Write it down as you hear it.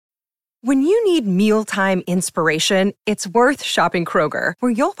When you need mealtime inspiration, it's worth shopping Kroger,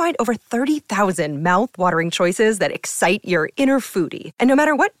 where you'll find over 30,000 mouth-watering choices that excite your inner foodie. And no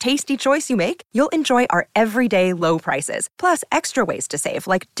matter what tasty choice you make, you'll enjoy our everyday low prices, plus extra ways to save,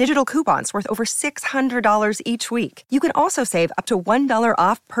 like digital coupons worth over $600 each week. You can also save up to $1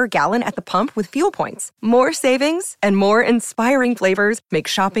 off per gallon at the pump with fuel points. More savings and more inspiring flavors make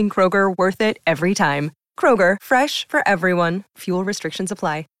shopping Kroger worth it every time. Kroger, fresh for everyone. Fuel restrictions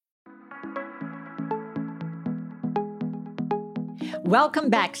apply. Welcome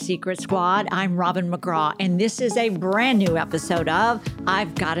back, Secret Squad. I'm Robin McGraw, and this is a brand new episode of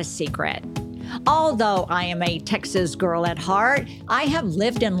I've Got a Secret. Although I am a Texas girl at heart, I have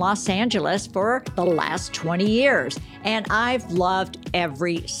lived in Los Angeles for the last 20 years, and I've loved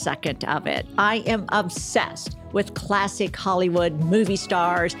every second of it. I am obsessed with classic Hollywood movie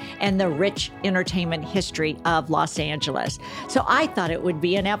stars and the rich entertainment history of Los Angeles. So I thought it would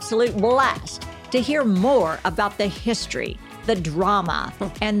be an absolute blast to hear more about the history, the drama,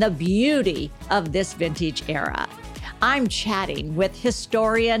 and the beauty of this vintage era. I'm chatting with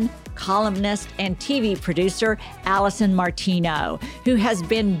historian, columnist, and TV producer Allison Martino, who has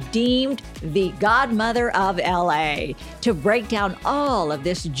been deemed the godmother of LA, to break down all of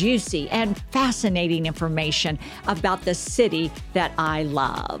this juicy and fascinating information about the city that I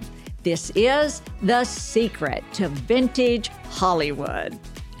love. This is The Secret to Vintage Hollywood.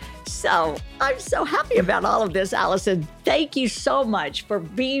 So I'm so happy about all of this, Allison. Thank you so much for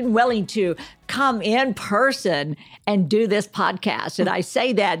being willing to come in person and do this podcast. And I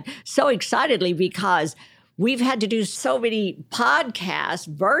say that so excitedly because we've had to do so many podcasts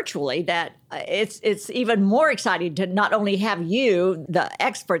virtually that it's even more exciting to not only have you, the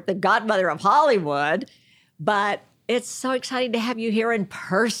expert, the godmother of Hollywood, but it's so exciting to have you here in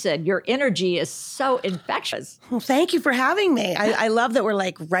person. Your energy is so infectious. Well, thank you for having me. I love that we're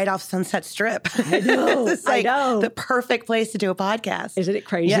like right off Sunset Strip. I know. It's like I know. the perfect place to do a podcast. Isn't it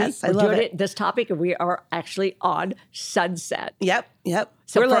crazy? Yes, I We're love doing it. this topic, and we are actually on Sunset. Yep.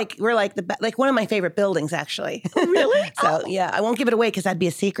 So we're like like one of my favorite buildings, actually. Really? So yeah, I won't give it away because that'd be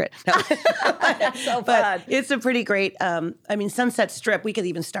a secret. No. That's so But fun. it's a pretty great. Sunset Strip. We could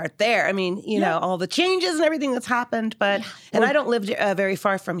even start there. I mean, you know, all the changes and everything that's happened. But and I don't live very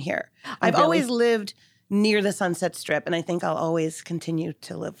far from here. I've really? always lived near the Sunset Strip, and I think I'll always continue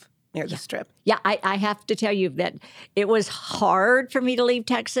to live near the Strip. Yeah, I have to tell you that it was hard for me to leave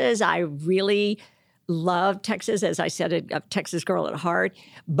Texas. I really loved Texas. As I said, a Texas girl at heart.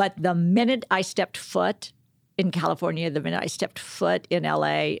 But the minute I stepped foot in California, the minute I stepped foot in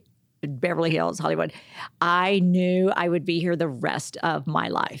LA, Beverly Hills, Hollywood, I knew I would be here the rest of my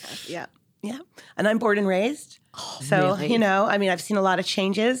life. Yeah. And I'm born and raised. So, really? you know, I mean, I've seen a lot of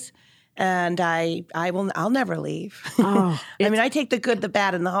changes, and I'll never leave. Oh, I mean, I take the good, the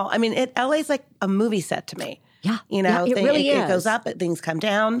bad, and the whole. I mean, LA's like a movie set to me. Yeah. You know, Yeah, it really it is. goes up, things come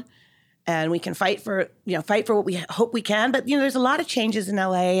down, and we can fight for what we hope we can. But, you know, there's a lot of changes in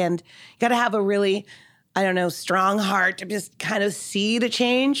LA, and you got to have a really, strong heart to just kind of see the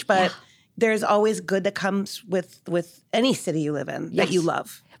change. But there's always good that comes with any city you live in that you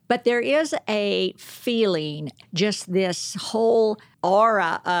love. But there is a feeling, just this whole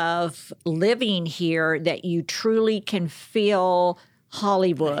aura of living here, that you truly can feel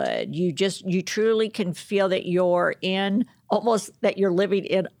Hollywood. You truly can feel that you're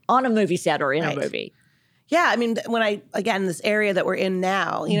living on a movie set or in a movie. Yeah, I mean, this area that we're in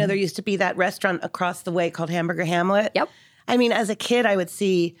now, you know, there used to be that restaurant across the way called Hamburger Hamlet. Yep. I mean, as a kid, I would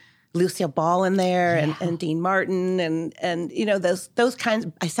see Lucille Ball in there and Dean Martin and you know, those kinds.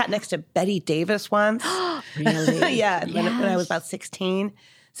 I sat next to Betty Davis once. Really? Yeah, when I was about 16.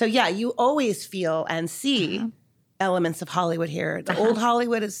 So yeah, you always feel and see elements of Hollywood here. The old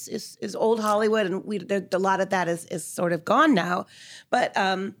Hollywood is old Hollywood, and a lot of that is sort of gone now.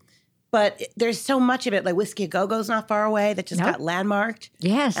 But there's so much of it. Like Whiskey A Go-Go's not far away that just got landmarked.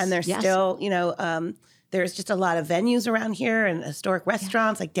 Yes, and there's still, you know, there's just a lot of venues around here and historic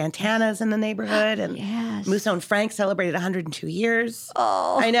restaurants like Dantana's in the neighborhood. And Musso and Frank celebrated 102 years.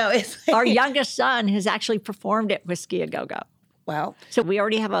 Oh, I know. It's like, our youngest son has actually performed at Whiskey A Go-Go. Wow. So we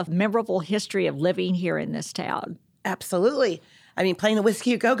already have a memorable history of living here in this town. Absolutely. I mean, playing the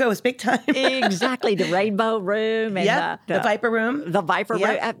Whiskey A Go-Go was big time. Exactly. The Rainbow Room and the Viper Room. The Viper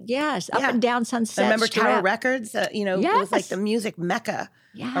Room. Yes. Up and down Sunset I remember Strip. Tower Records. You know, it was like the music mecca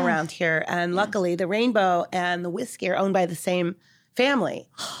around here. And luckily, the Rainbow and the Whiskey are owned by the same family.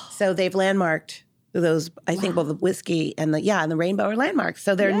 So they've landmarked those, I think, both the Whiskey and the Rainbow are landmarks.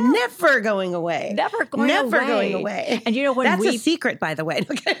 So they're never going away. Never going away. And you know, that's a secret, by the way.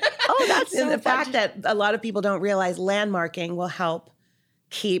 Oh, that's so the fact that a lot of people don't realize landmarking will help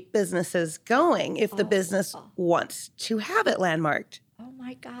keep businesses going if the business wants to have it landmarked. Oh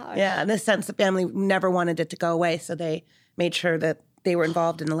my gosh. Yeah, in this sense, the family never wanted it to go away, so they made sure that they were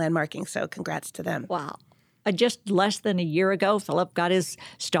involved in the landmarking. So congrats to them. Wow. Just less than a year ago, Philip got his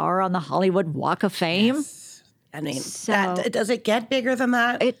star on the Hollywood Walk of Fame. Yes. I mean, does it get bigger than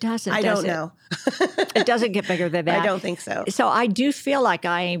that? It doesn't. I don't know. It doesn't get bigger than that. I don't think so. So I do feel like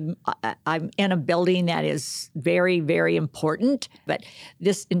I'm in a building that is very, very important. But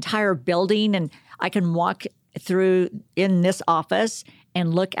this entire building, and I can walk through in this office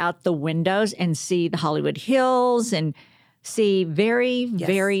and look out the windows and see the Hollywood Hills and see very,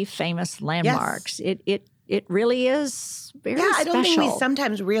 very famous landmarks. Yes. It really is very special. I don't think we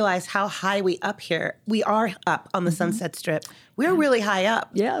sometimes realize how high we are up on the Sunset Strip. We're really high up.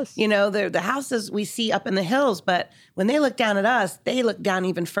 Yes. You know, the houses we see up in the hills, but when they look down at us, they look down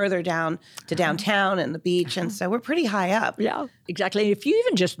even further down to downtown and the beach. And so we're pretty high up. Yeah, exactly. If you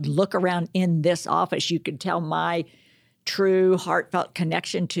even just look around in this office, you can tell my true heartfelt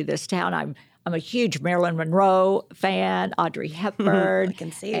connection to this town. I'm a huge Marilyn Monroe fan, Audrey Hepburn. I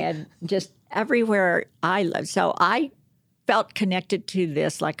can see. And just everywhere I live. So I felt connected to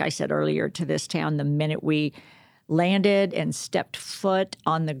this, like I said earlier, to this town the minute we landed and stepped foot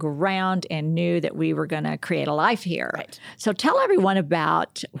on the ground and knew that we were going to create a life here. Right. So tell everyone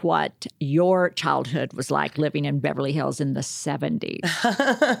about what your childhood was like living in Beverly Hills in the 70s.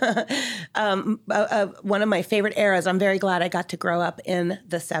 One of my favorite eras. I'm very glad I got to grow up in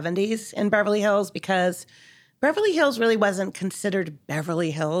the 70s in Beverly Hills because Beverly Hills really wasn't considered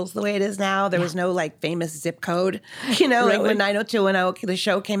Beverly Hills the way it is now. There was no like famous zip code. You know, Really? like when 90210, the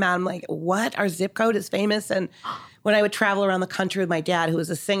show came out, I'm like, what? Our zip code is famous? And when I would travel around the country with my dad, who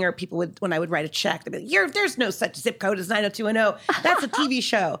was a singer, people would, when I would write a check, they'd be like, there's no such zip code as 90210. That's a TV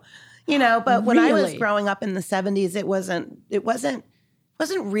show. You know, but when I was Really? growing up in the 70s, it wasn't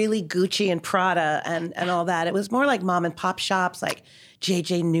really Gucci and Prada and all that. It was more like mom and pop shops like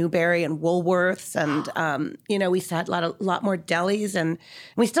J.J. Newberry and Woolworths. And, you know, we had a lot more delis and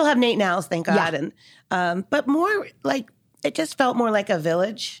we still have Nate Now's, thank God. Yeah. And but more like, it just felt more like a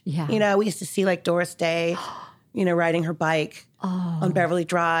village. Yeah. You know, we used to see like Doris Day, you know, riding her bike on Beverly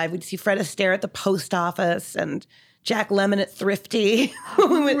Drive. We'd see Fred Astaire at the post office and Jack Lemmon at Thrifty.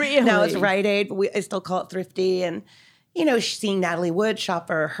 Really? Now it's Rite Aid, but I still call it Thrifty. And, you know, seeing Natalie Wood shop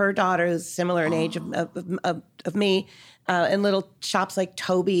for her daughter, who's similar in age of me, in little shops like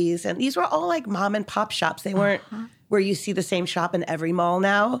Toby's. And these were all like mom and pop shops. They weren't where you see the same shop in every mall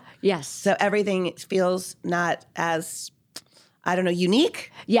now. Yes. So everything feels not as, I don't know,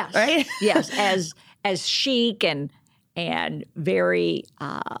 unique. Yes. Right? Yes. As chic and very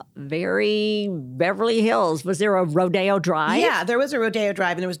Beverly Hills. Was there a Rodeo Drive? Yeah, there was a Rodeo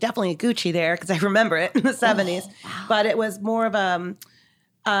Drive, and there was definitely a Gucci there because I remember it in the 70s. Wow. But it was more of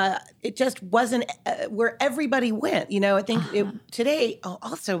it just wasn't where everybody went. You know, I think today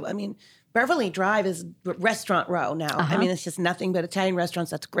also, I mean, Beverly Drive is restaurant row now. I mean, it's just nothing but Italian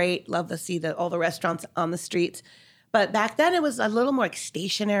restaurants. That's great. Love to see all the restaurants on the streets. But back then it was a little more like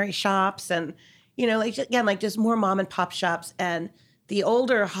stationary shops and, you know, like again, like just more mom and pop shops. And the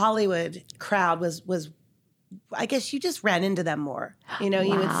older Hollywood crowd was I guess you just ran into them more. You know,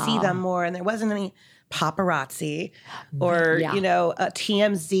 you would see them more and there wasn't any paparazzi or, you know,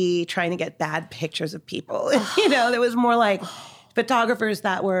 TMZ trying to get bad pictures of people. You know, there was more like photographers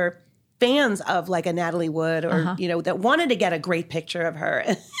that were fans of like a Natalie Wood or, you know, that wanted to get a great picture of her.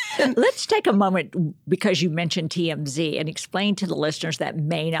 Let's take a moment because you mentioned TMZ and explain to the listeners that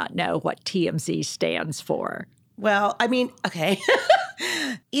may not know what TMZ stands for. Well, I mean, okay.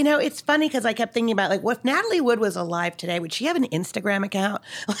 You know, it's funny because I kept thinking about like, what if Natalie Wood was alive today? Would she have an Instagram account?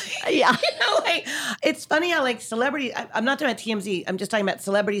 Yeah. You know, like, it's funny how like celebrities, I'm not talking about TMZ, I'm just talking about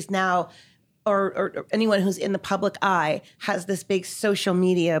celebrities now or anyone who's in the public eye has this big social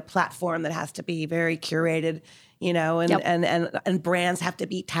media platform that has to be very curated, you know, and brands have to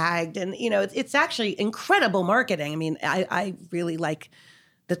be tagged. And, you know, it's actually incredible marketing. I mean, I really like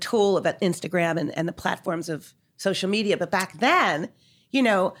the tool of Instagram and the platforms of social media. But back then, you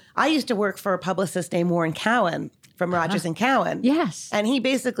know, I used to work for a publicist named Warren Cowan from Rogers and Cowan. Yes. And he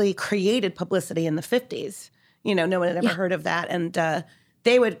basically created publicity in the 50s. You know, no one had ever heard of that. And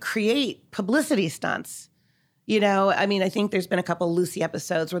they would create publicity stunts. You know, I mean, I think there's been a couple of Lucy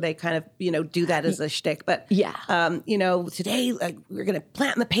episodes where they kind of, you know, do that as a shtick. But, you know, today, like, we're going to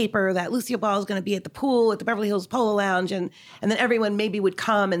plant in the paper that Lucille Ball is going to be at the pool at the Beverly Hills Polo Lounge. And then everyone maybe would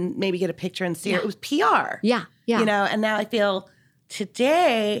come and maybe get a picture and see her. It was PR. Yeah. You know, and now I feel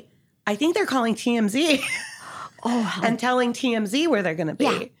today, I think they're calling TMZ and telling TMZ where they're going to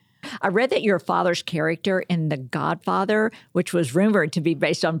be. I read that your father's character in The Godfather, which was rumored to be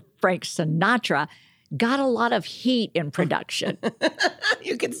based on Frank Sinatra, got a lot of heat in production.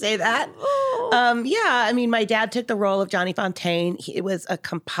 You could say that. Yeah, I mean, my dad took the role of Johnny Fontane. It was a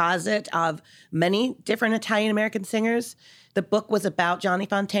composite of many different Italian-American singers. The book was about Johnny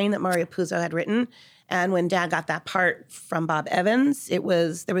Fontane that Mario Puzo had written. And when Dad got that part from Bob Evans, there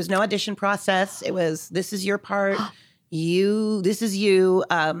was no audition process. It was, this is your part. This is you.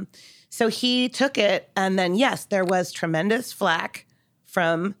 So he took it. And then, yes, there was tremendous flack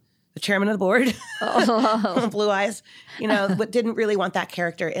from the chairman of the board, Blue Eyes, but didn't really want that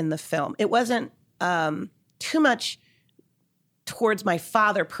character in the film. It wasn't too much towards my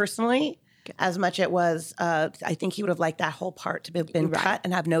father personally, as much it was, I think he would have liked that whole part to have been cut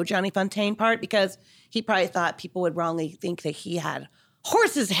and have no Johnny Fontane part, because he probably thought people would wrongly think that he had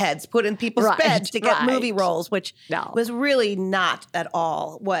horses' heads put in people's beds to get movie roles, which was really not at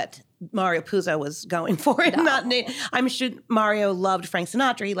all what Mario Puzo was going for. No. I'm sure Mario loved Frank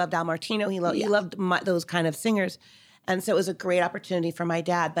Sinatra. He loved Al Martino. He loved those kind of singers. And so it was a great opportunity for my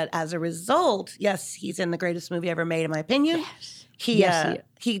dad. But as a result, yes, he's in the greatest movie ever made, in my opinion. Yes.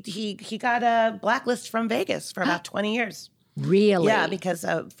 He got a blacklist from Vegas for about 20 years. Really? Yeah, because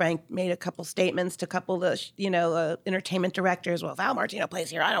Frank made a couple statements to a couple of entertainment directors. Well, if Al Martino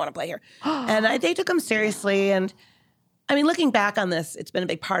plays here, I don't want to play here. And they took him seriously. And I mean, looking back on this, it's been a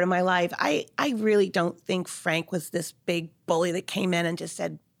big part of my life. I really don't think Frank was this big bully that came in and just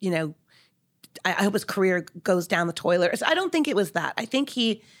said, I hope his career goes down the toilet. I don't think it was that. I think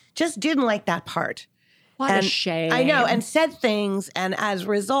he just didn't like that part. What a shame. I know, and said things. And as a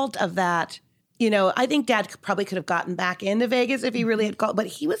result of that, I think Dad probably could have gotten back into Vegas if he really had called. But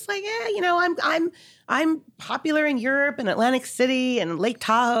he was like, I'm popular in Europe and Atlantic City and Lake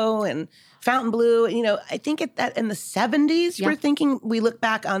Tahoe and Fontainebleau. I think that in the 70s, we're thinking, we look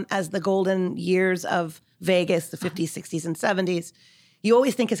back on as the golden years of Vegas, the 50s, 60s, and 70s. You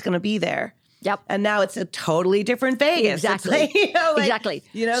always think it's going to be there. Yep. And now it's a totally different Vegas. Exactly. Exactly.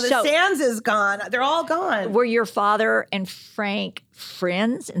 The Sands is gone. They're all gone. Were your father and Frank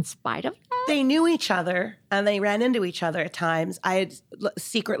friends in spite of that? They knew each other and they ran into each other at times. I had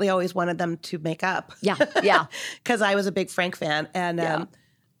secretly always wanted them to make up. Yeah. Because I was a big Frank fan. And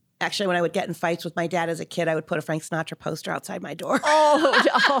actually, when I would get in fights with my dad as a kid, I would put a Frank Sinatra poster outside my door.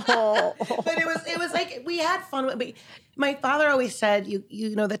 Oh, no. But it was like, we had fun. But my father always said,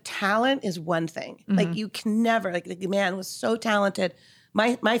 the talent is one thing. Mm-hmm. Like, you can never, the man was so talented.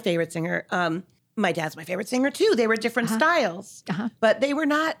 My favorite singer, my dad's my favorite singer too. They were different styles, but they were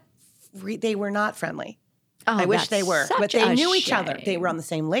not friendly. Oh, I wish they were, but they knew each other. They were on the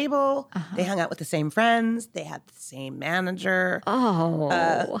same label. They hung out with the same friends. They had the same manager.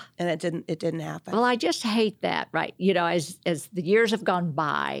 And it didn't happen. Well, I just hate that, right? As the years have gone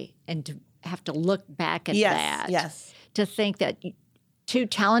by, and to have to look back at that. Yes. To think that two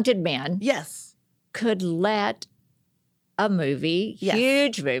talented men could let a movie,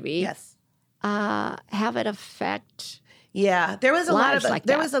 huge movie, have it affect. Yeah, there was a lot of like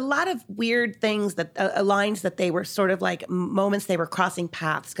there was a lot of weird things that lines that they were sort of like moments they were crossing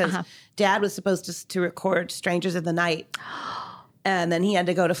paths, because Dad was supposed to record "Strangers in the Night," and then he had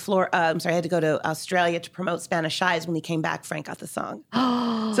to go to Australia to promote Spanish Eyes. When he came back, Frank got the song.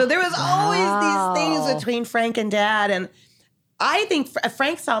 So there was always these things between Frank and Dad, and I think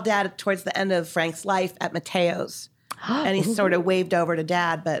Frank saw Dad towards the end of Frank's life at Mateo's, and he sort of waved over to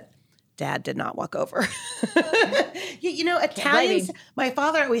Dad, but Dad did not walk over. Italians, my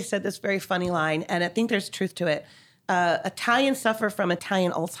father always said this very funny line, and I think there's truth to it. Italians suffer from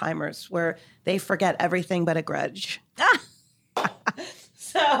Italian Alzheimer's, where they forget everything but a grudge.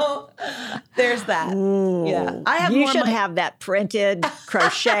 So there's that. Ooh. Yeah, You should have that printed,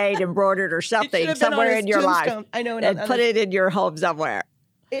 crocheted, embroidered, or something somewhere in your life. I know, and put it in your home somewhere.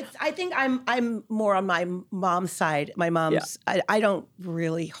 I think I'm more on my mom's side. My mom's, I don't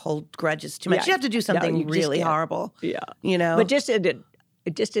really hold grudges too much. Yeah. You have to do something really horrible. Yeah. But just an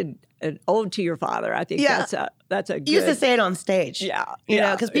ode to your father. I think that's a good. You used to say it on stage. Yeah.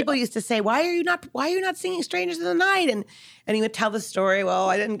 Because people used to say, why are you not singing Strangers in the Night? And he would tell the story, well,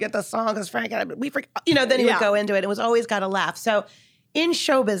 I didn't get the song because Frank, then he would go into it. It was always got a laugh. So in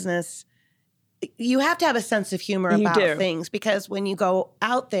show business, you have to have a sense of humor about things, because when you go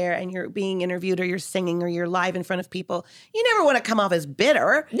out there and you're being interviewed or you're singing or you're live in front of people, you never want to come off as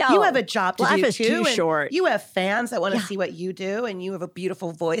bitter. No. You have a job to do too. Life is too short. You have fans that want to see what you do, and you have a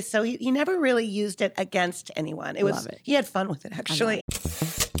beautiful voice. So he never really used it against anyone. He had fun with it, actually.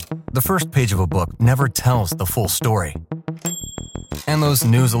 The first page of a book never tells the full story. And those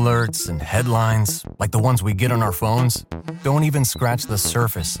news alerts and headlines, like the ones we get on our phones, don't even scratch the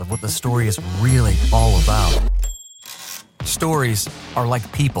surface of what the story is really all about. Stories are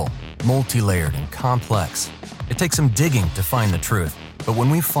like people, multi-layered and complex. It takes some digging to find the truth, but when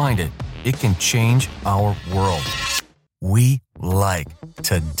we find it, it can change our world. We like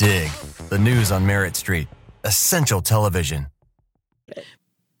to dig. The news on Merritt Street. Essential television.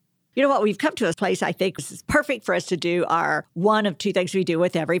 You know what? We've come to a place I think this is perfect for us to do our one of two things we do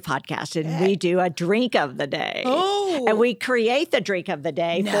with every podcast, and we do a drink of the day. Oh. And we create the drink of the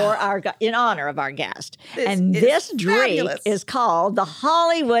day in honor of our guest. This drink fabulous. is called the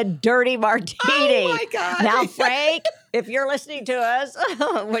Hollywood Dirty Martini. Oh my God. Now, Frank, if you're listening to us,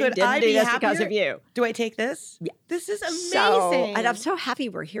 we Could didn't I do be this happier? because of you. Do I take this? Yeah. This is amazing. And I'm so happy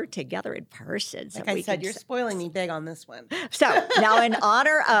we're here together in person. So like I we said, can you're spoiling me big on this one. So now, in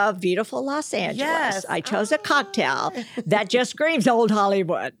honor of beautiful Los Angeles, Yes. I chose a cocktail that just screams old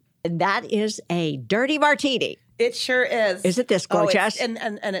Hollywood. And that is a dirty martini. It sure is. Isn't this gorgeous? And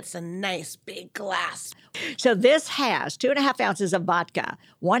it's a nice big glass. So this has 2.5 ounces of vodka,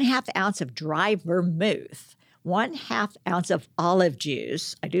 1/2 ounce of dry vermouth, 1/2 ounce of olive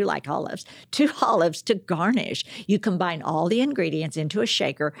juice. I do like olives. 2 olives to garnish. You combine all the ingredients into a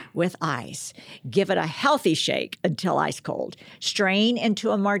shaker with ice. Give it a healthy shake until ice cold. Strain into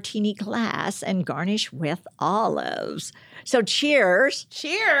a martini glass and garnish with olives. So cheers.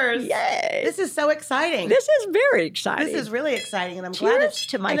 Cheers. Yay. This is so exciting. This is very exciting. This is really exciting, and I'm Cheers glad it's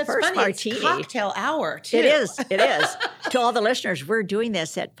to my and it's first funny, martini. It's cocktail hour too. It is. It is. To all the listeners, we're doing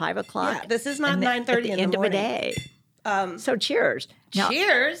this at 5 o'clock. Yeah, this is not 9:30 at the in end the of the morning. day. So cheers. Now,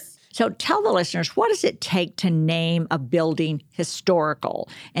 Cheers. so tell the listeners, what does it take to name a building historical?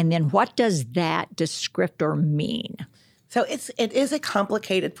 And then what does that descriptor mean? So it is a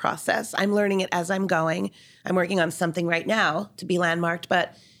complicated process. I'm learning it as I'm going. I'm working on something right now to be landmarked,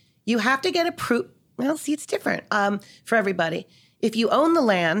 but you have to get approved. Well, see, it's different for everybody. If you own the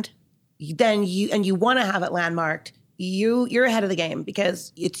land, then you want to have it landmarked, you're ahead of the game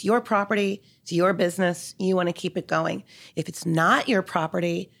because it's your property, it's your business. You want to keep it going. If it's not your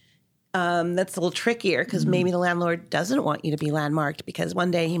property, that's a little trickier because maybe the landlord doesn't want you to be landmarked because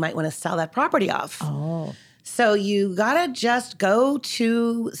one day he might want to sell that property off. Oh. So you gotta just go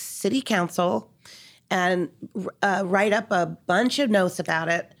to city council and write up a bunch of notes about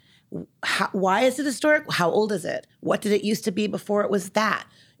it. Why is it historic? How old is it? What did it used to be before it was that?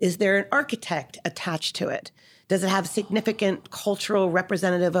 Is there an architect attached to it? Does it have significant cultural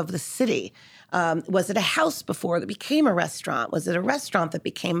representative of the city? Was it a house before that became a restaurant? Was it a restaurant that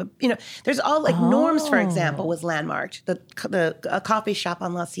became there's all like Norms, for example, was landmarked. A coffee shop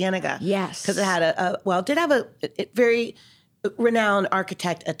on La Cienega. Yes. Because it had it did have a very renowned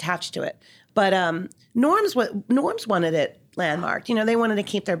architect attached to it. But Norms wanted it landmarked. They wanted to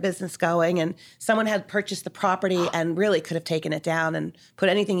keep their business going, and someone had purchased the property and really could have taken it down and put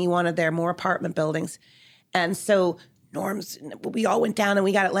anything he wanted there, more apartment buildings. And so Norms, we all went down and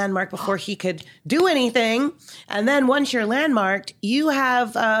we got it landmarked before he could do anything. And then once you're landmarked, you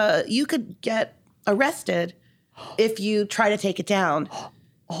could get arrested if you try to take it down,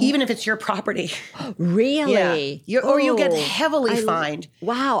 even if it's your property. Really? Yeah. Or you get Oh, heavily fined.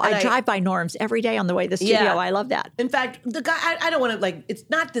 Wow. And I drive by Norms every day on the way to the studio. Yeah. I love that. In fact, the guy, I don't want to it's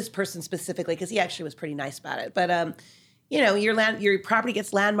not this person specifically because he actually was pretty nice about it. But, your property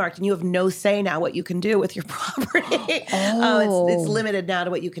gets landmarked and you have no say now what you can do with your property. It's limited now to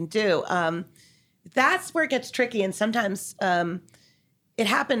what you can do. That's where it gets tricky. And sometimes it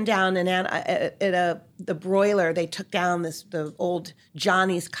happened down in the broiler. They took down the old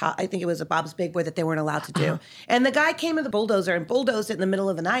Johnny's, I think it was a Bob's Big Boy that they weren't allowed to do. And the guy came with a bulldozer and bulldozed it in the middle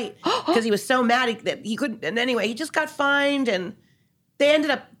of the night because he was so mad that he couldn't. And anyway, he just got fined and they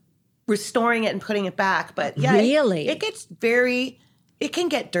ended up restoring it and putting it back. But yeah, really? it can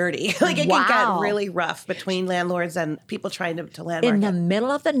get dirty. It can get really rough between landlords and people trying to landmark In it. the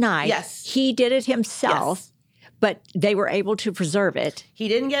middle of the night, Yes. he did it himself, but they were able to preserve it. He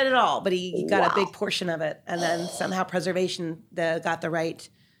didn't get it all, but he got a big portion of it. And then somehow preservation got the right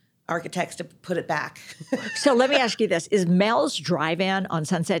architects to put it back. So let me ask you this. Is Mel's Drive-In on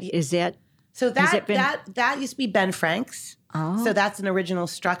Sunset, is it? So Has it been- that used to be Ben Frank's. Oh. So that's an original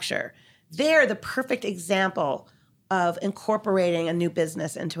structure. They're the perfect example of incorporating a new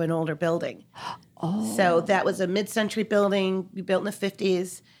business into an older building. Oh. So that was a mid-century building built in the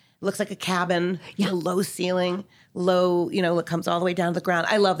 50s. Looks like a cabin, a low ceiling, it comes all the way down to the ground.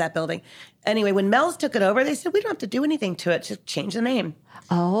 I love that building. Anyway, when Mel's took it over, they said, we don't have to do anything to it, just change the name.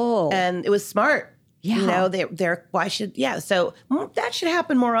 Oh. And it was smart. Yeah. You know, so that should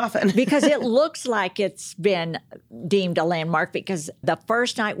happen more often. Because it looks like it's been deemed a landmark, because the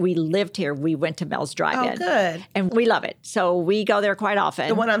first night we lived here, we went to Mel's Drive-In. Oh, good. And we love it. So we go there quite often.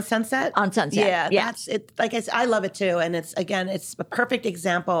 The one on Sunset? On Sunset. Yeah. That's it. Like I love it too. And it's a perfect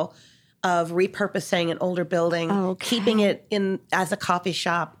example of repurposing an older building, keeping it in as a coffee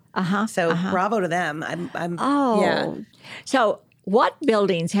shop. So bravo to them. Yeah. So what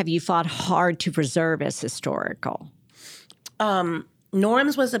buildings have you fought hard to preserve as historical?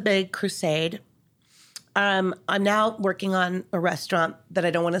 Norm's was a big crusade. I'm now working on a restaurant that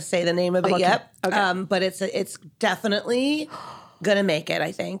I don't want to say the name of it yet. Okay. But it's definitely gonna make it,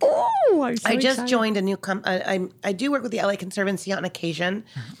 I think. Oh, I'm so I just excited. joined a new company. I do work with the LA Conservancy on occasion.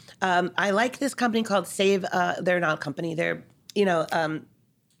 I like this company called Save. They're not a company. They're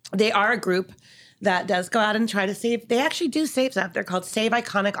they are a group that does go out and try to save. They actually do save stuff. They're called Save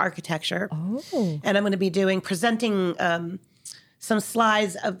Iconic Architecture. Oh. And I'm going to be presenting some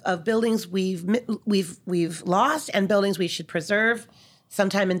slides of buildings we've lost and buildings we should preserve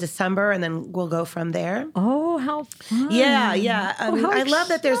sometime in December, and then we'll go from there. Oh, how fun. Yeah. I love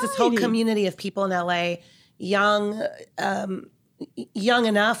that there's this whole exciting. community of people in LA, young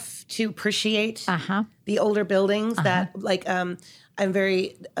enough to appreciate the older buildings that I'm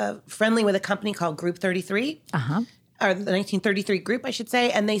very friendly with a company called Group 33, or the 1933 group, I should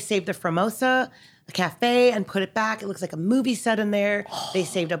say, and they saved the Formosa, a cafe, and put it back. It looks like a movie set in there. They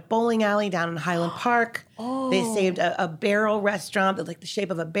saved a bowling alley down in Highland Park. They saved a barrel restaurant that's like the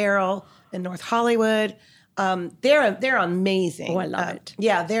shape of a barrel in North Hollywood. They're amazing. Oh, I love it.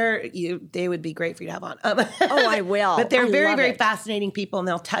 Yeah, they would be great for you to have on. I will. But they're I very, love very it. fascinating people, and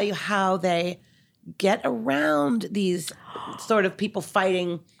they'll tell you how they get around these sort of people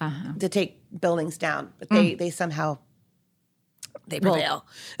fighting to take buildings down. But they somehow prevail.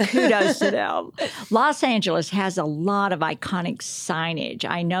 Kudos to them. Los Angeles has a lot of iconic signage.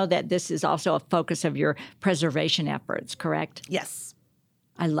 I know that this is also a focus of your preservation efforts, correct? Yes.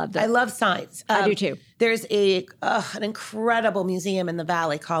 I love that. I love signs. I do too. There's an incredible museum in the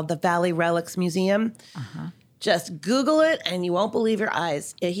Valley called the Valley Relics Museum. Just Google it and you won't believe your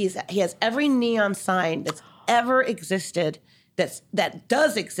eyes. He has every neon sign that's ever existed that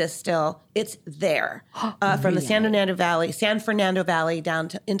does exist still. It's there. From the San Fernando Valley down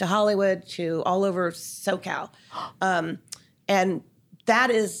into Hollywood to all over SoCal. And that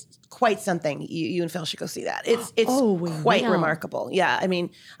is quite something. You and Phil should go see that. It's quite remarkable. Yeah, I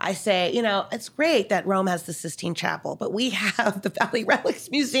mean, I say, it's great that Rome has the Sistine Chapel, but we have the Valley Relics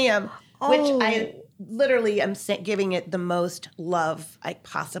Museum, which I literally am giving it the most love I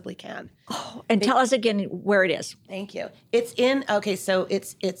possibly can. And tell us again where it is. Thank you. It's in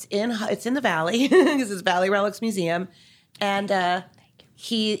it's in the Valley. This is Valley Relics Museum, and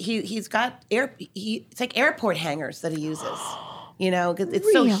he's got it's like airport hangars that he uses.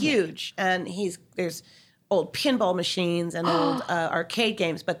 It's so huge, and there's old pinball machines and old arcade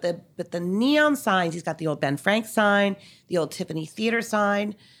games, but the neon signs. He's got the old Ben Frank sign, the old Tiffany Theater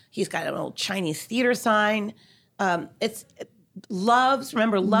sign. He's got an old Chinese theater sign. It's Love's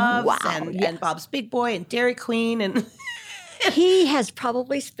and Bob's Big Boy and Dairy Queen and. He has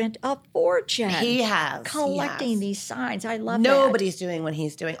probably spent a fortune. He has. Collecting these signs. I love Nobody's doing what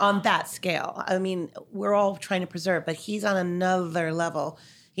he's doing on that scale. I mean, we're all trying to preserve, but he's on another level.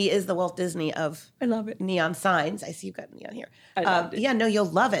 He is the Walt Disney of I love it. Neon signs. I see you've got neon here. I love it. Yeah, no, you'll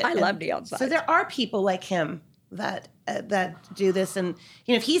love it. I love neon signs. So there are people like him that do this, and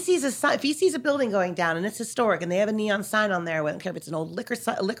if he sees a building going down and it's historic, and they have a neon sign on there, I don't care if it's an old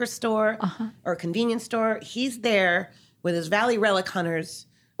liquor store or a convenience store, he's there with his Valley Relic hunters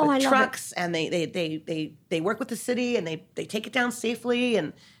with trucks, and they work with the city, and they take it down safely,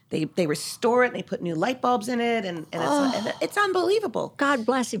 and they restore it, and they put new light bulbs in it, and it's unbelievable. God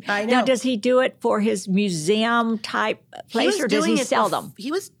bless him. I know. Now, does he do it for his museum type place, or does he sell them? He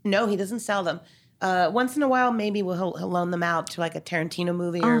doesn't sell them. Once in a while, maybe he'll loan them out to like a Tarantino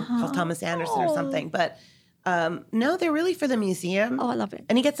movie or Paul Thomas Anderson or something. But no, they're really for the museum. Oh, I love it.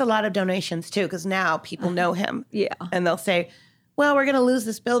 And he gets a lot of donations too, because now people know him. Yeah. And they'll say, well, we're going to lose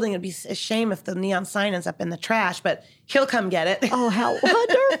this building. It'd be a shame if the neon sign ends up in the trash, but he'll come get it. Oh, how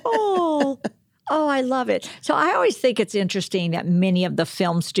wonderful. Oh, I love it. So I always think it's interesting that many of the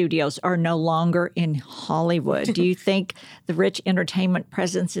film studios are no longer in Hollywood. Do you think the rich entertainment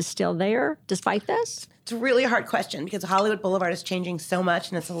presence is still there despite this? It's a really hard question because Hollywood Boulevard is changing so much,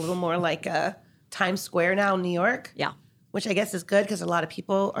 and it's a little more like Times Square now in New York. Yeah. Which I guess is good because a lot of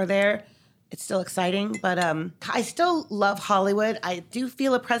people are there. it's still exciting, but I still love Hollywood. I do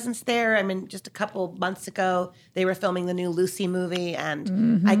feel a presence there. I mean, just a couple months ago, they were filming the new Lucy movie,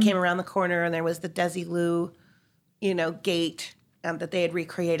 and I came around the corner, and there was the Desilu, gate that they had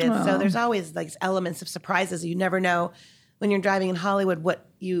recreated. So there's always like elements of surprises. You never know when you're driving in Hollywood what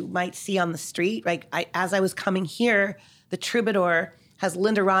you might see on the street. Like as I was coming here, the Troubadour has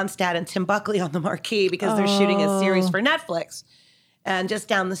Linda Ronstadt and Tim Buckley on the marquee because they're shooting a series for Netflix. And just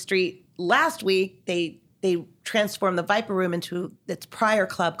down the street last week, they transformed the Viper Room into its prior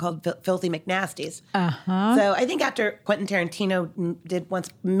club called Filthy McNasty's. So I think after Quentin Tarantino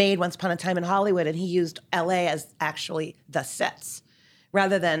made Once Upon a Time in Hollywood, and he used L.A. as actually the sets,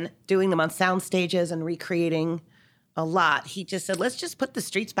 rather than doing them on sound stages and recreating a lot, he just said, let's just put the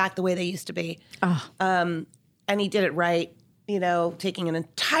streets back the way they used to be. And he did it right. Taking an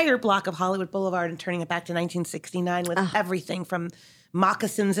entire block of Hollywood Boulevard and turning it back to 1969 with everything from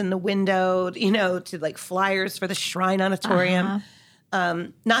moccasins in the window, to like flyers for the Shrine Auditorium.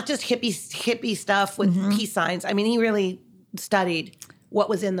 Not just hippie stuff with peace signs. I mean, he really studied what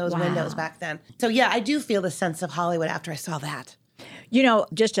was in those windows back then. So yeah, I do feel the sense of Hollywood after I saw that.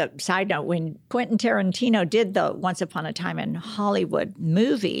 Just a side note, when Quentin Tarantino did the Once Upon a Time in Hollywood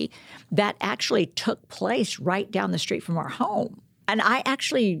movie, that actually took place right down the street from our home. And I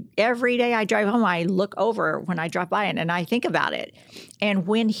actually, every day I drive home, I look over when I drive by it and I think about it. And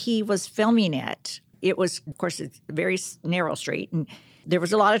when he was filming it, it was, of course, it's a very narrow street and there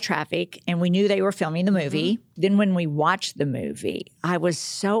was a lot of traffic and we knew they were filming the movie. Then when we watched the movie, I was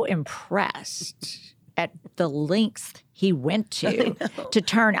so impressed at the lengths he went to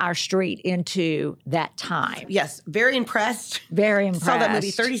turn our street into that time. Yes, very impressed. Very impressed. Saw that movie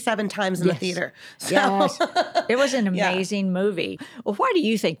 37 times in the theater. So. Yes. It was an amazing movie. Well, why do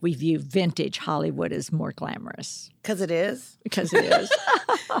you think we view vintage Hollywood as more glamorous? Because it is. Because it is.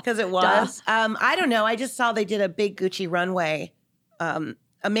 Because it was. I don't know. I just saw they did a big Gucci runway.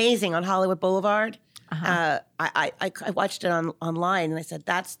 Amazing on Hollywood Boulevard. I watched it online and I said,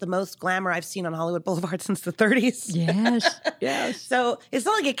 that's the most glamour I've seen on Hollywood Boulevard since the 30s. Yes. So it's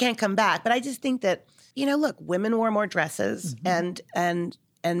not like it can't come back, but I just think that, look, women wore more dresses and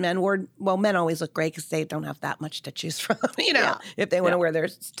men wore, men always look great because they don't have that much to choose from, if they want to wear their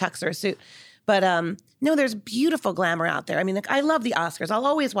tux or a suit. But no, there's beautiful glamour out there. I mean, I love the Oscars. I'll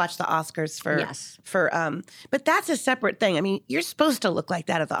always watch the Oscars but that's a separate thing. I mean, you're supposed to look like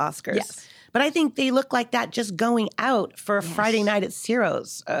that at the Oscars. Yes. But I think they look like that just going out for a Friday night at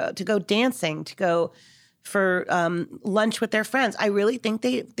Ciro's, to go dancing, to go for lunch with their friends. I really think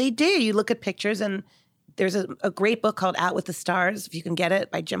they do. You look at pictures, and there's a great book called Out with the Stars, if you can get it,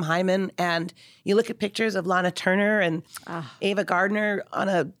 by Jim Hyman. And you look at pictures of Lana Turner and Ava Gardner on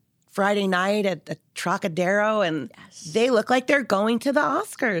a Friday night at the Trocadero, and they look like they're going to the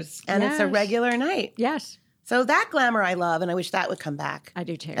Oscars, and it's a regular night. Yes. So that glamour I love, and I wish that would come back. I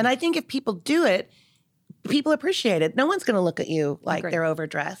do too. And I think if people do it, people appreciate it. No one's going to look at you like they're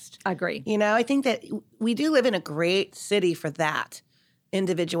overdressed. I agree. I think that we do live in a great city for that.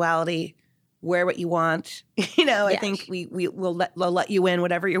 Individuality, wear what you want. I think we'll let you in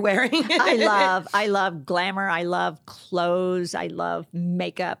whatever you're wearing. I love glamour. I love clothes. I love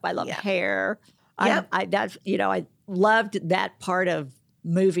makeup. I love hair. Yep. I loved that part of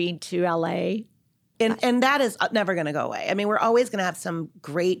moving to LA. And that is never going to go away. I mean, we're always going to have some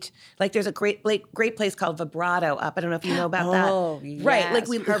great, like there's a great place called Vibrato up. I don't know if you know about that. Oh, yes. Right. Like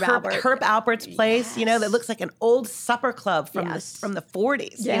Herb Alpert's place, that looks like an old supper club from the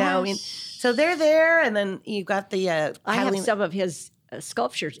 40s. Yes. I mean, so they're there, and then you've got the I have some of his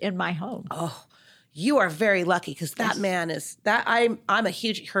sculptures in my home. Oh, you are very lucky because that man is that. I'm a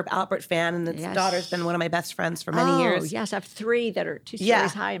huge Herb Alpert fan, and his daughter's been one of my best friends for many years. Yes, I have 3 that are 2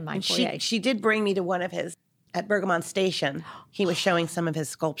 stories high in my foyer. She did bring me to one of his at Bergamon Station. He was showing some of his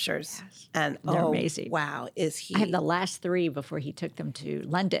sculptures, and they're amazing. Wow, is he? I have the last 3 before he took them to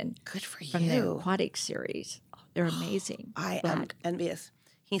London. Good for you. From the aquatic series. Oh, they're amazing. I am envious.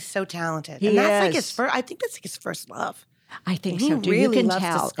 He's so talented, and that's like his first. I think that's like his first love. I think he so too. Really you can loves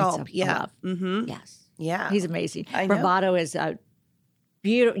tell. to sculpt. It's a love. Mm-hmm. Yes. Yeah. He's amazing. I know. Bravado is a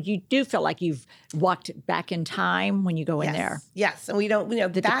beautiful. You do feel like you've walked back in time when you go in there. Yes, and we don't.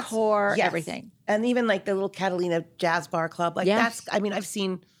 The decor, everything, and even like the little Catalina Jazz Bar Club. Like that's. I mean, I've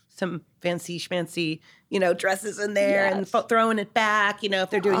seen some fancy schmancy, dresses in there and throwing it back. If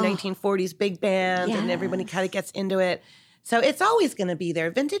they're doing 1940s big band and everybody kind of gets into it. So it's always going to be there.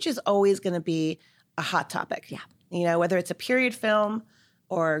 Vintage is always going to be a hot topic. Yeah. Whether it's a period film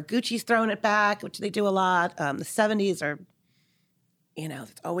or Gucci's throwing it back, which they do a lot. The 70s are,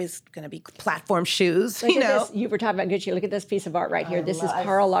 it's always going to be platform shoes, Look at this. You were talking about Gucci. Look at this piece of art right here. This is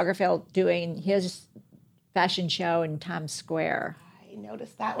Karl Lagerfeld doing his fashion show in Times Square. I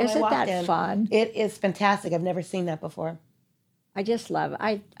noticed that when I Isn't walked that in. fun? It is fantastic. I've never seen that before. I just love,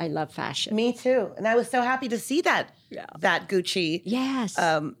 I love fashion. Me too. And I was so happy to see that Gucci Yes.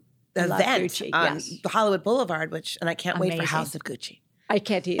 event Gucci, on yes. Hollywood Boulevard, and I can't wait for Amazing. House of Gucci. I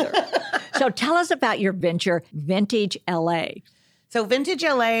can't either. So tell us about your venture, Vintage LA. So Vintage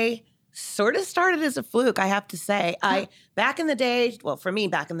LA sort of started as a fluke, I have to say. Back in the day,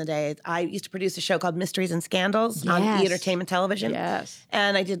 I used to produce a show called Mysteries and Scandals on Yes. E! Entertainment Television. Yes.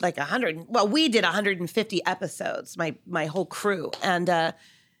 And I did like we did 150 episodes, my whole crew. And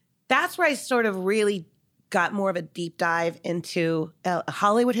that's where I sort of really got more of a deep dive into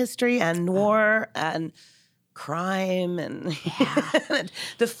Hollywood history and noir and crime and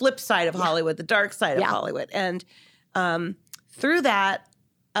the flip side of Hollywood, the dark side of Hollywood. And through that,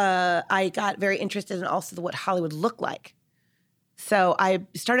 I got very interested in also what Hollywood looked like. So I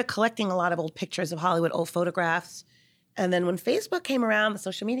started collecting a lot of old pictures of Hollywood, old photographs. And then when Facebook came around, the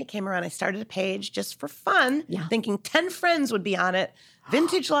social media came around, I started a page just for fun, thinking 10 friends would be on it,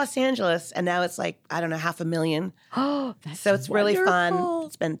 Vintage Los Angeles. And now it's like, I don't know, 500,000. Oh, that's So it's really fun. wonderful.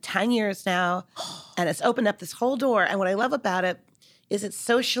 It's been 10 years now, and it's opened up this whole door. And what I love about it is it's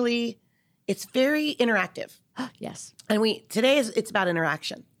very interactive. Yes. And today it's about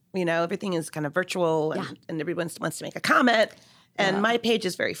interaction. Everything is kind of virtual, and everyone wants to make a comment. And my page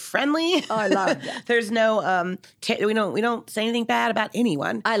is very friendly. Oh, I love that. There's no we don't say anything bad about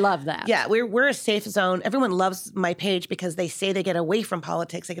anyone. I love that. Yeah, we're a safe zone. Everyone loves my page because they say they get away from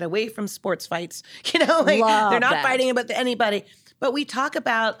politics, they get away from sports fights. They're not that. fighting about anybody. But we talk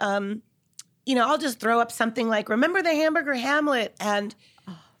about, I'll just throw up something like, remember the hamburger Hamlet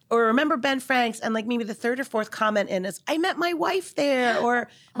or remember Ben Franks, and like maybe the third or fourth comment in is, I met my wife there, or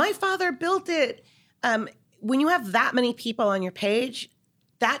my father built it. When you have that many people on your page,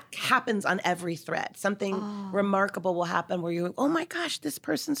 that happens on every thread. Something remarkable will happen where you're, oh my gosh, this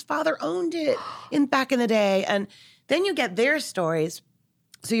person's father owned it back in the day. And then you get their stories.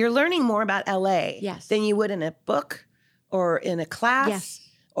 So you're learning more about LA than you would in a book or in a class. Yes.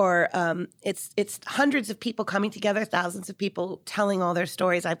 Or it's hundreds of people coming together, thousands of people telling all their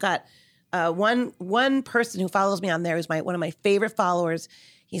stories. I've got one person who follows me on there is one of my favorite followers.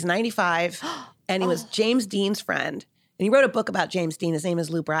 He's 95, and he was James Dean's friend. And he wrote a book about James Dean. His name is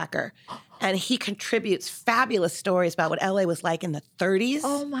Lou Bracker. And he contributes fabulous stories about what LA was like in the 30s.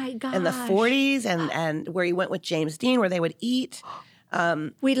 Oh, my gosh. And the 40s, and where he went with James Dean, where they would eat.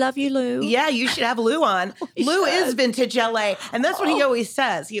 We love you, Lou. Yeah, you should have Lou on. Lou is Vintage LA. And that's what he always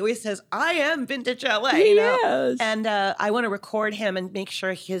says. He always says, I am Vintage LA. Yes. And I want to record him and make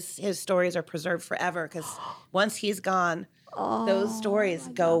sure his stories are preserved forever, because once he's gone, those stories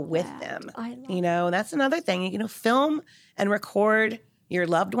go with them. I love And that's another thing. Film and record your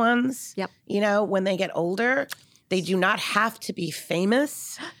loved ones. Yep. When they get older. They do not have to be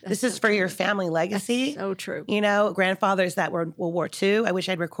famous. This is for your family legacy. That's so true. Grandfathers that were in World War II. I wish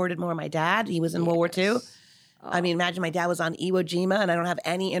I'd recorded more of my dad. He was in World War II. I mean, imagine my dad was on Iwo Jima, and I don't have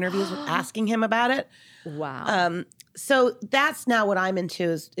any interviews asking him about it. Wow. So that's now what I'm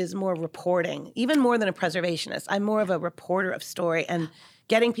into is more reporting, even more than a preservationist. I'm more of a reporter of story and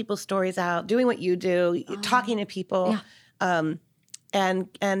getting people's stories out, doing what you do, talking to people. And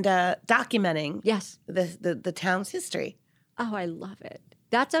documenting the town's history. Oh, I love it.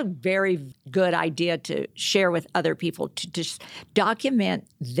 That's a very good idea to share with other people, to just document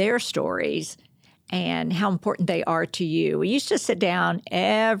their stories and how important they are to you. We used to sit down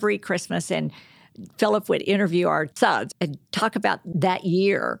every Christmas, and Philip would interview our sons and talk about that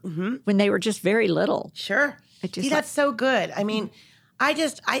year when they were just very little. Sure. That's so good. I mean,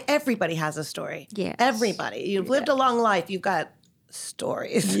 everybody has a story. Yes. Everybody. You've lived a long life. You've got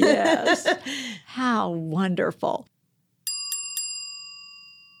stories. Yes. How wonderful.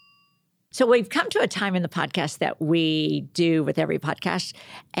 So we've come to a time in the podcast that we do with every podcast,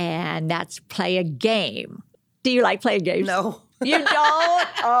 and that's play a game. Do you like playing games? No. You don't?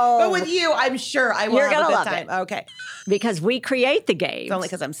 Oh. But with you, I'm sure I will You're have a gonna good love time. it. Okay. Because we create the games. It's only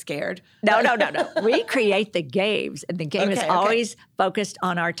because I'm scared. No. We create the games, and the game is always focused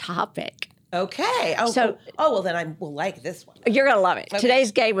on our topic. Okay. Well, then I will like this one. You're going to love it. Okay.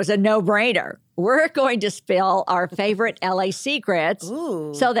 Today's game was a no-brainer. We're going to spill our favorite LA secrets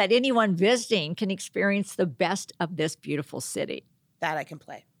so that anyone visiting can experience the best of this beautiful city. That I can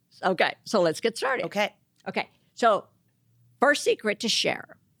play. Okay, so let's get started. Okay. So first secret to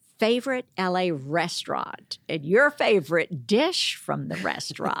share, favorite LA restaurant and your favorite dish from the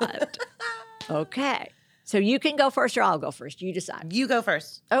restaurant. Okay. So you can go first or I'll go first. You decide. You go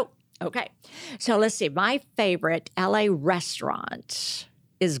first. Oh, okay. So let's see. My favorite LA restaurant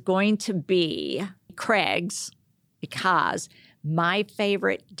is going to be Craig's, because my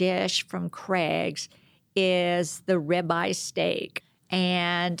favorite dish from Craig's is the ribeye steak.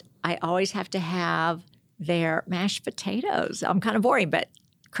 And I always have to have their mashed potatoes. I'm kind of boring, but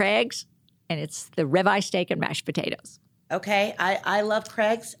Craig's, and it's the ribeye steak and mashed potatoes. Okay, I love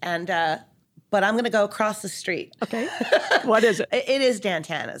Craig's, and but I'm going to go across the street. Okay. What is it? It is Dan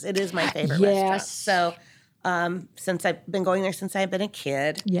Tana's. It is my favorite restaurant. So since I've been going there since I've been a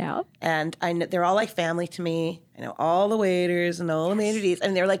kid. Yeah. And I know they're all like family to me. I know all the waiters and all the maitres,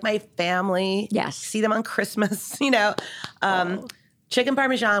 and they're like my family. Yes. See them on Christmas, Chicken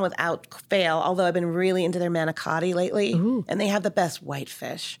Parmesan without fail, although I've been really into their manicotti lately. Ooh. And they have the best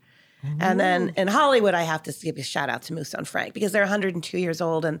whitefish. And then in Hollywood, I have to give a shout out to Musso and Frank because they're 102 years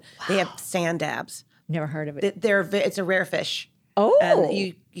old and they have sand dabs. Never heard of it. It's a rare fish. Oh.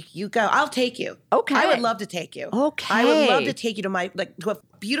 And you go. I'll take you. Okay. I would love to take you. Okay. I would love to take you to to a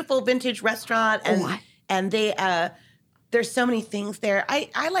beautiful vintage restaurant, and they there's so many things there.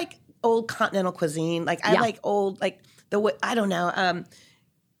 I like old continental cuisine. I like old I don't know.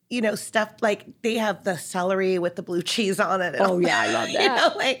 Stuff like they have the celery with the blue cheese on it. Oh yeah, I love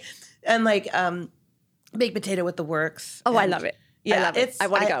that. Baked potato with the works. Oh, I love it. Yeah, I love it. I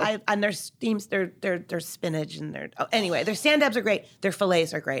want to go. And their steams, their spinach and their sand dabs are great. Their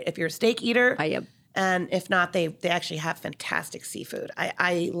fillets are great. If you're a steak eater, I am. And if not, they actually have fantastic seafood.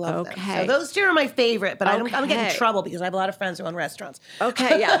 I love them. Okay. So those two are my favorite, but I'm getting in trouble because I have a lot of friends who own restaurants.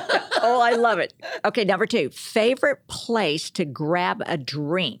 Okay, yeah. Oh, I love it. Okay, number 2, favorite place to grab a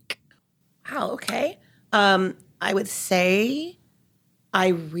drink. Oh, okay. I would say I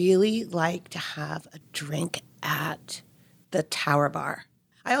really like to have a drink at the Tower Bar.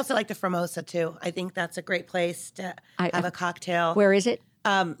 I also like the Formosa too. I think that's a great place to have a cocktail. Where is it?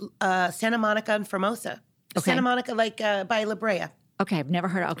 Santa Monica and Formosa. Okay. Santa Monica, by La Brea. Okay, I've never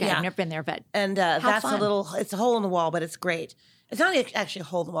heard of it. Okay, Yeah. I've never been there, but And that's fun. It's a hole in the wall, but it's great. It's not actually a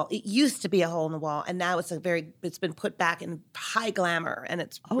hole in the wall. It used to be a hole in the wall, and now it's been put back in high glamour, and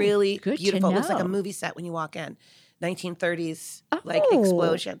it's really good to beautiful. It looks like a know. movie set when you walk in. 1930s Oh.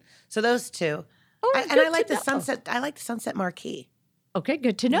 explosion. So those two. Oh, And good I like to the know. Sunset. I like the Sunset Marquee. Okay,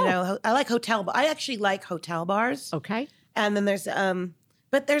 good to know. I like hotel. I actually like hotel bars. Okay. And then there's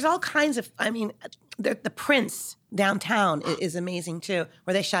but there's all kinds of. I mean, the Prince downtown is amazing too,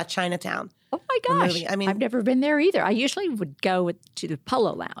 where they shot Chinatown. Oh my The gosh. movie. I mean- I've never been there either. I usually would go to the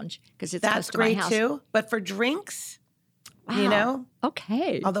Polo Lounge because it's close That's to my great house. too. But for drinks, Wow.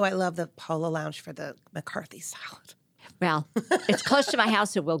 Okay. although I love the Polo Lounge for the McCarthy salad. Well, it's close to my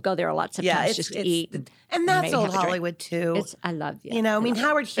house, so we'll go there a lot sometimes just to eat. And that's maybe old have a drink. Hollywood too. I love it. I mean, love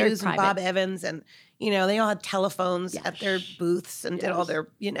Howard it. Very Hughes and private. Bob Evans, and they all had telephones at their booths and did all their.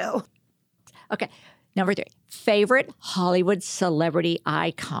 Okay. Number 3, favorite Hollywood celebrity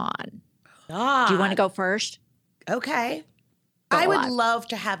icon. Ah, Do you want to go first? Okay. Go I would on. love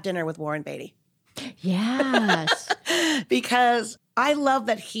to have dinner with Warren Beatty Yes. because I love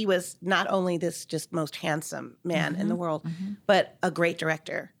that he was not only this just most handsome man in the world, but a great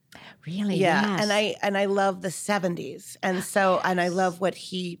director. Really? Yeah, Yes. and I love the 70s. And I love what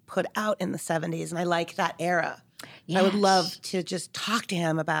he put out in the 70s, and I like that era. I would Yes. love to just talk to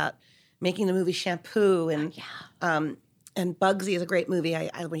him about making the movie Shampoo and Bugsy is a great movie.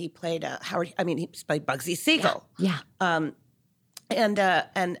 When he played he played Bugsy Siegel. Yeah.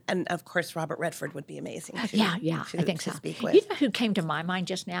 And of course Robert Redford would be amazing. To, Yeah, to, I think to so. speak with. You know who came to my mind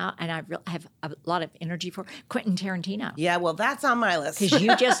just now, and I have a lot of energy for Quentin Tarantino. Yeah, well, that's on my list. Because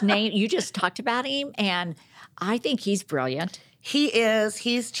you just talked about him, and I think he's brilliant. He is.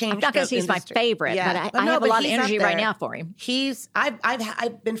 He's changed. I'm not going to the say he's my industry. favorite, Yeah. but I have a lot of he's up energy right there. now for him.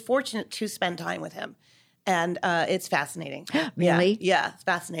 I've been fortunate to spend time with him, and it's fascinating. Really? Yeah, it's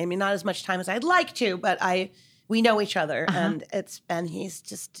fascinating. I mean, not as much time as I'd like to, but we know each other, and he's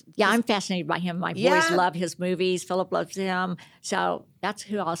just I'm fascinated by him. My boys Yeah. love his movies. Philip loves him. So that's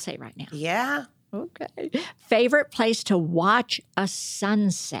who I'll say right now. yeah. Okay. Favorite place to watch a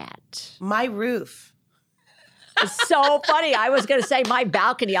sunset? My roof. It's so funny. I was going to say my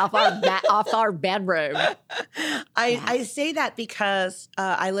balcony off our bedroom. I say that because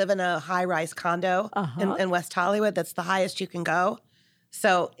I live in a high-rise condo in West Hollywood. That's the highest you can go,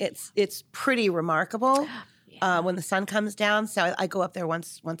 so it's pretty remarkable when the sun comes down. So I go up there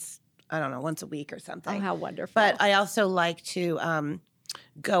once I don't know, once a week or something. Oh, how wonderful! But I also like to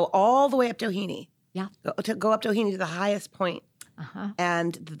go all the way up Doheny. Yeah. Go up Doheny to the highest point.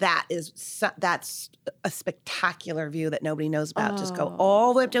 And that's a spectacular view that nobody knows about. Just go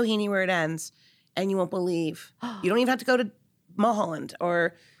all the way up Doheny where it ends, and you won't believe. You don't even have to go to Mulholland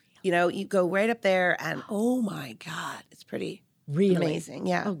or, you go right up there and oh my God, it's pretty amazing.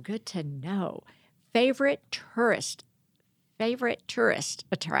 Yeah. Oh, good to know. Favorite tourist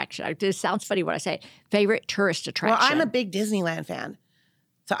attraction. It sounds funny when I say favorite tourist attraction. Well, I'm a big Disneyland fan.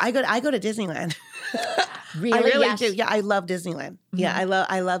 So I go to Disneyland. Really? I really Yes. do. Yeah, I love Disneyland. Mm-hmm. Yeah,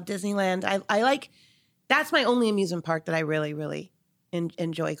 I love Disneyland. I like, that's my only amusement park that I really, really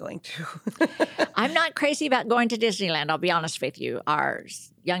enjoy going to. I'm not crazy about going to Disneyland, I'll be honest with you. Our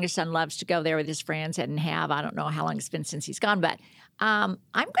youngest son loves to go there with his friends I don't know how long it's been since he's gone, but I'm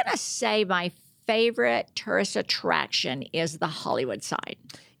going to say my favorite tourist attraction is the Hollywood side.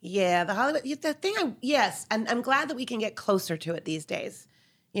 Yeah, the Hollywood, yes, and I'm glad that we can get closer to it these days.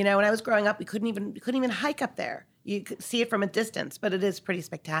 When I was growing up, we couldn't even hike up there. You could see it from a distance, but it is pretty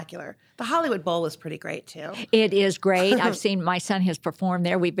spectacular. The Hollywood Bowl is pretty great, too. It is great. I've seen my son has performed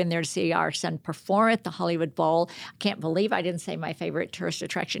there. We've been there to see our son perform at the Hollywood Bowl. I can't believe I didn't say my favorite tourist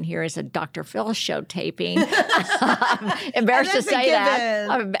attraction here is a Dr. Phil show taping. I'm embarrassed to say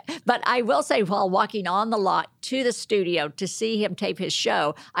that. But I will say while walking on the lot to the studio to see him tape his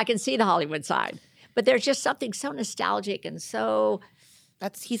show, I can see the Hollywood side. But there's just something so nostalgic and so...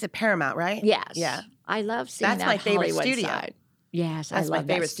 He's at Paramount, right? Yes. Yeah. I love seeing That's that my favorite Hollywood studio. side. Yes, That's I love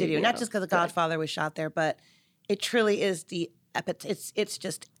my favorite that studio. Not just because The Godfather was shot there, but it truly is it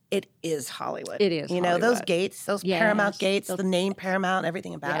is Hollywood. It is Hollywood. Those gates, those Paramount gates, the name Paramount,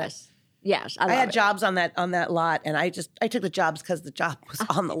 everything about it. Yes, I had jobs on that lot, and I took the jobs because the job was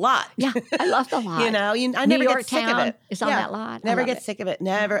on the lot. Yeah, I love the lot. I never get sick of it. It's on that lot. Never get sick of it.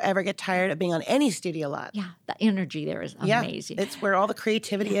 Never ever get tired of being on any studio lot. Yeah, the energy there is amazing. It's where all the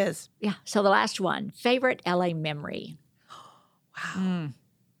creativity is. Yeah. So the last one, favorite LA memory. Wow,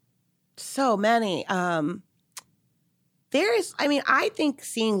 so many. I think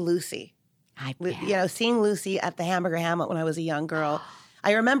seeing Lucy. Seeing Lucy at the Hamburger Hamlet when I was a young girl.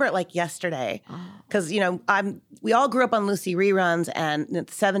 I remember it like yesterday because, we all grew up on Lucy reruns, and in the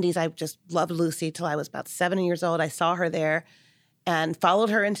 70s, I just loved Lucy till I was about 7 years old. I saw her there and followed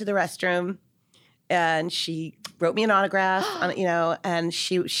her into the restroom, and she wrote me an autograph, and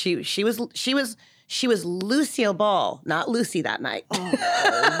she was Lucille Ball, not Lucy that night.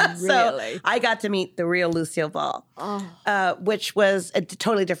 Oh, really? So I got to meet the real Lucille Ball, which was a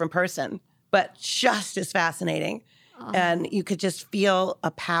totally different person, but just as fascinating. And you could just feel a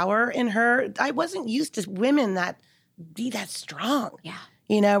power in her. I wasn't used to women that be that strong. Yeah.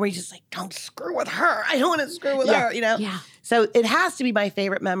 Where you're just like, don't screw with her. I don't want to screw with her, Yeah. So it has to be my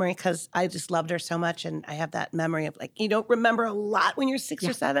favorite memory because I just loved her so much. And I have that memory of like, you don't remember a lot when you're 6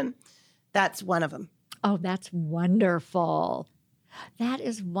 or 7. That's one of them. Oh, that's wonderful. That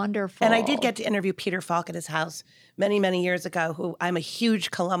is wonderful. And I did get to interview Peter Falk at his house many, many years ago, who I'm a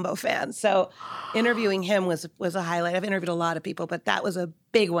huge Columbo fan. So interviewing him was a highlight. I've interviewed a lot of people, but that was a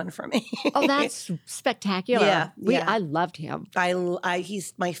big one for me. Oh, that's spectacular. Yeah. I loved him.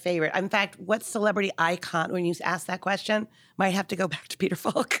 He's my favorite. In fact, what celebrity icon, when you ask that question, might have to go back to Peter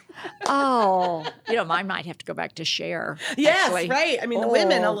Falk. Oh, I might have to go back to Cher. Yes, actually. right. I mean, the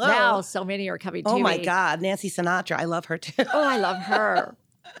women, hello. Now so many are coming to me. Oh, my God. Nancy Sinatra. I love her, too. Oh, I love her.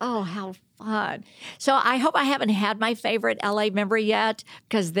 Oh, how fun. So I hope I haven't had my favorite LA memory yet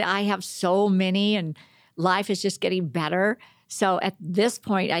because I have so many and life is just getting better. So at this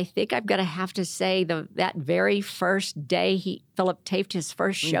point, I think I'm going to have to say that very first day Philip taped his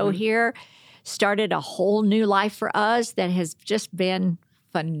first show here started a whole new life for us that has just been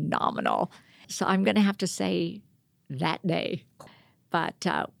phenomenal. So I'm going to have to say that day. But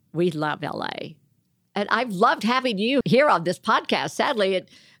we love LA. And I've loved having you here on this podcast. Sadly,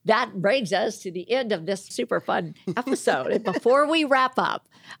 that brings us to the end of this super fun episode. And before we wrap up,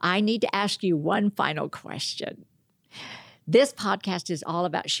 I need to ask you one final question. This podcast is all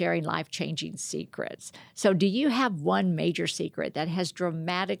about sharing life-changing secrets. So do you have one major secret that has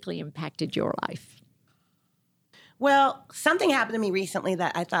dramatically impacted your life? Well, something happened to me recently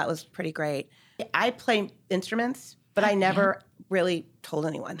that I thought was pretty great. I play instruments, but I never really told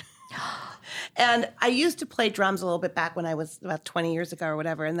anyone. And I used to play drums a little bit back when I was about 20 years ago or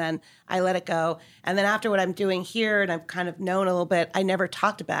whatever, and then I let it go. And then after what I'm doing here, and I've kind of known a little bit, I never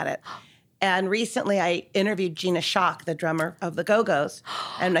talked about it. And recently I interviewed Gina Schock, the drummer of the Go-Go's,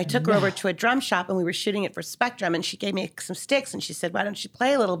 and I took her over to a drum shop, and we were shooting it for Spectrum, and she gave me some sticks, and she said, why don't you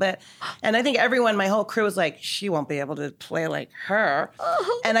play a little bit? And I think everyone, my whole crew was like, she won't be able to play like her.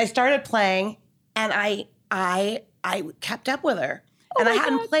 And I started playing, and I kept up with her. And I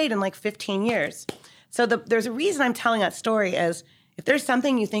hadn't played in like 15 years. So there's a reason I'm telling that story is if there's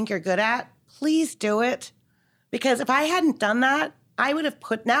something you think you're good at, please do it. Because if I hadn't done that, I would have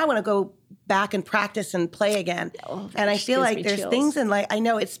now I want to go back and practice and play again. Oh, that and I just feel gives like me there's chills. things in life. I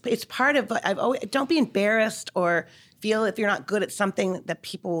know it's part of. I've always don't be embarrassed or feel if you're not good at something that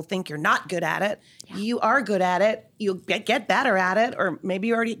people will think you're not good at it. Yeah. You are good at it. You'll get better at it, or maybe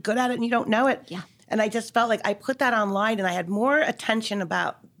you're already good at it and you don't know it. Yeah. And I just felt like I put that online, and I had more attention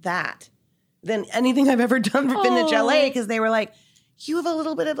about that than anything I've ever done for Vintage LA, because they were like, you have a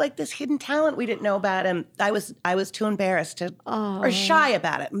little bit of like this hidden talent we didn't know about. And I was too embarrassed to, or shy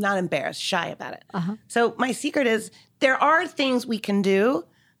about it. I'm not embarrassed, shy about it. So my secret is there are things we can do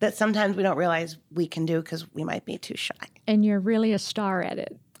that sometimes we don't realize we can do because we might be too shy. And you're really a star at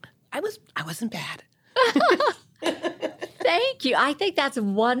it. I wasn't bad. Thank you. I think that's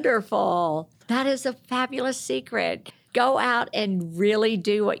wonderful. That is a fabulous secret. Go out and really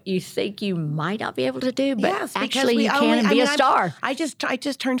do what you think you might not be able to do, but Yes, because actually you can and be a star. I just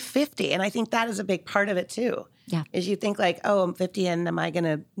turned 50, and I think that is a big part of it too. Yeah. Is you think like, oh, I'm 50, and am I going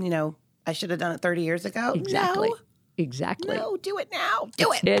to, I should have done it 30 years ago? Exactly. No. Exactly. No, do it now.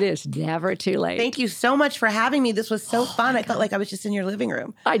 Do it. It is never too late. Thank you so much for having me. This was so fun. I felt like I was just in your living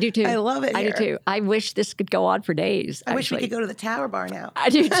room. I do too. I love it I here. do too. I wish this could go on for days. I wish we actually. could go to the Tower Bar now. I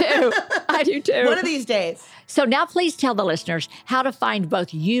do too. I do too. One of these days. So now please tell the listeners how to find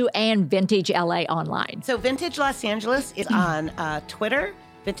both you and Vintage LA online. So Vintage Los Angeles is on Twitter.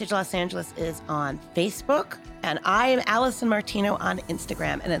 Vintage Los Angeles is on Facebook. And I am Allison Martino on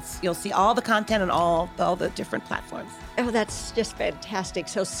Instagram. And you'll see all the content on all the different platforms. Oh, that's just fantastic.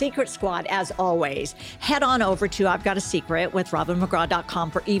 So Secret Squad, as always, head on over to I've Got a Secret with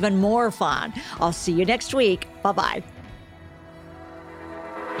RobinMcGraw.com for even more fun. I'll see you next week. Bye-bye.